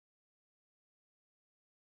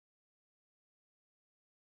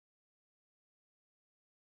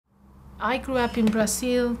I grew up in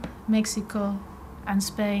Brazil, Mexico, and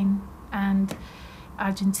Spain, and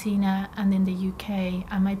Argentina, and then the UK.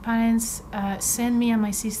 And my parents sent me and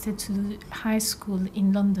my sister to high school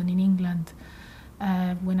in London, in England,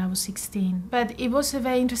 when I was 16. But it was a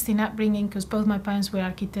very interesting upbringing because both my parents were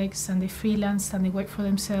architects and they freelanced and they worked for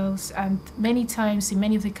themselves. And many times in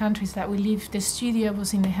many of the countries that we lived, the studio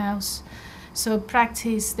was in the house. So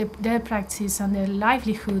their practice and their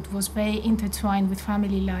livelihood was very intertwined with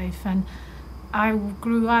family life. And I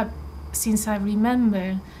grew up, since I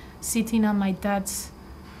remember, sitting on my dad's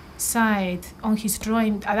side on his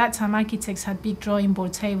drawing. At that time, architects had big drawing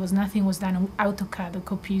board tables. Nothing was done on AutoCAD or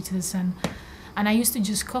computers. And I used to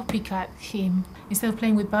just copycat him. Instead of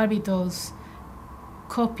playing with Barbie dolls,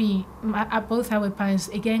 copy both our parents,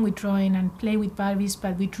 again with drawing, and play with Barbies,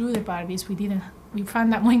 but we drew the Barbies. We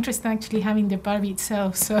found that more interesting actually having the Barbie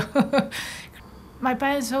itself. So my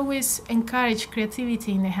parents always encouraged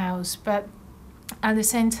creativity in the house, but at the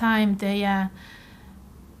same time, they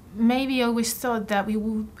maybe always thought that we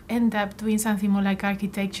would end up doing something more like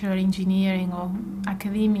architecture or engineering or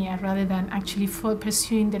academia rather than actually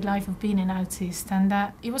pursuing the life of being an artist. And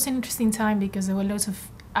that it was an interesting time because there were lots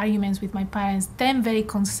of arguments with my parents, them very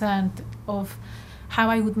concerned of how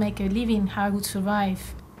I would make a living, how I would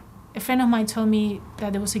survive. A friend of mine told me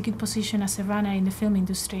that there was a good position as a runner in the film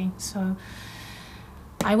industry. So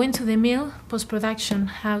I went to the Mill post-production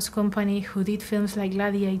house company who did films like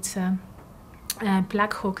Gladiator,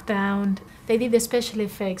 Black Hawk Down. They did the special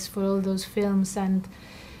effects for all those films, and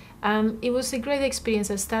it was a great experience.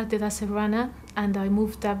 I started as a runner and I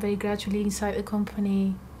moved up very gradually inside the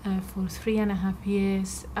company for 3.5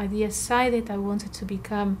 years. I decided I wanted to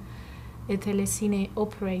become a telecine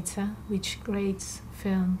operator, which grades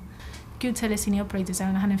film. Good telecine operators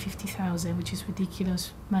earn 150,000, which is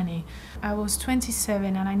ridiculous money. I was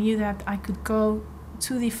 27 and I knew that I could go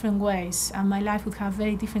 2 different ways and my life would have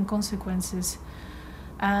very different consequences.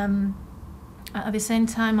 At the same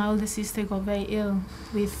time, my older sister got very ill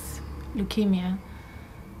with leukemia,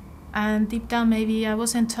 and deep down maybe I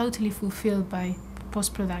wasn't totally fulfilled by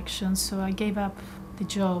post-production, so I gave up the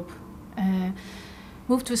job.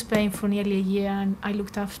 Moved to Spain for nearly a year and I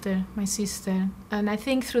looked after my sister. And I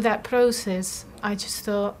think through that process, I just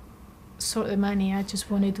thought, sort the money, I just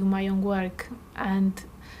want to do my own work. And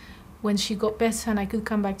when she got better and I could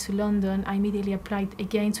come back to London, I immediately applied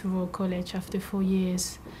again to Royal College after 4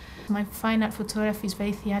 years. My fine art photography is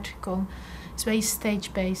very theatrical. It's very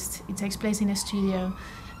stage-based. It takes place in a studio.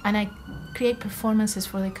 And I create performances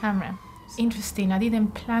for the camera. Interesting, I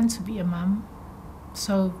didn't plan to be a mum.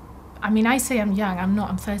 So, I mean, I say I'm young, I'm not,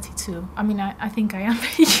 I'm 32. I mean, I think I am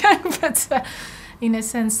very young, but in a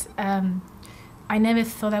sense, I never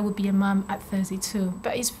thought I would be a mum at 32.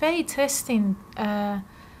 But it's very testing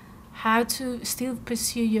how to still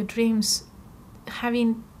pursue your dreams,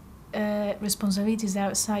 having responsibilities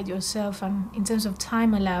outside yourself, and in terms of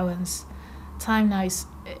time allowance, time now is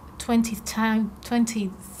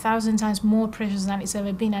 20,000 times more precious than it's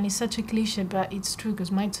ever been. And it's such a cliche, but it's true,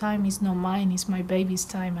 because my time is not mine, it's my baby's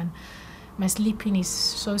time, and my sleeping is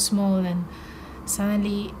so small. And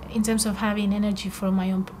suddenly, in terms of having energy for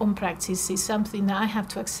my own practice, it's something that I have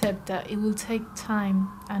to accept that it will take time,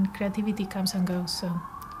 and creativity comes and goes. So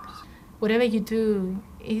whatever you do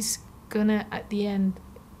is gonna, at the end,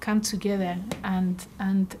 come together. And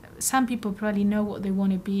some people probably know what they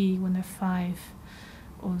want to be when they're 5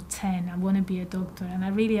 or 10. I want to be a doctor, and I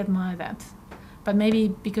really admire that. But maybe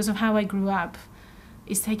because of how I grew up,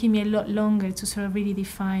 it's taking me a lot longer to sort of really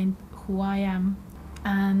define who I am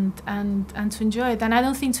and to enjoy it. And I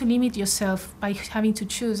don't think to limit yourself by having to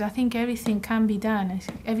choose. I think everything can be done.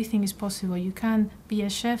 Everything is possible. You can be a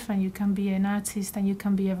chef, and you can be an artist, and you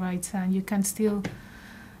can be a writer, and you can still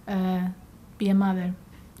be a mother.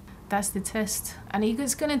 That's the test, and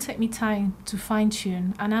it's going to take me time to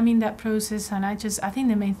fine-tune, and I'm in that process. And I think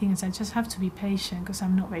the main thing is I just have to be patient, because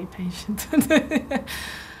I'm not very patient.